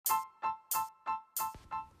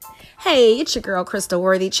Hey, it's your girl, Crystal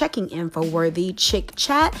Worthy, checking in for Worthy Chick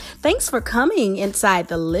Chat. Thanks for coming inside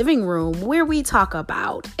the living room where we talk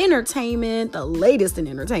about entertainment, the latest in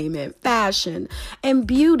entertainment, fashion, and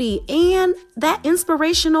beauty, and that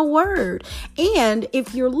inspirational word. And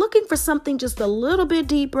if you're looking for something just a little bit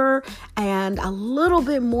deeper and a little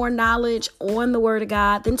bit more knowledge on the Word of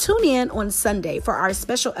God, then tune in on Sunday for our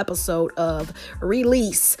special episode of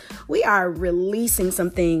Release. We are releasing some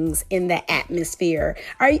things in the atmosphere.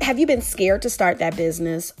 Have you been scared to start that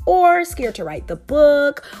business, or scared to write the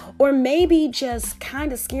book, or maybe just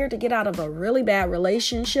kind of scared to get out of a really bad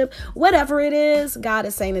relationship? Whatever it is, God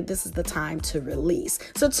is saying that this is the time to release.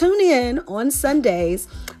 So tune in on Sundays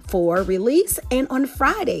for Release and on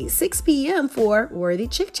Fridays, 6 p.m. for Worthy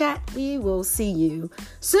Chick Chat. We will see you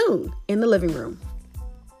soon in the living room.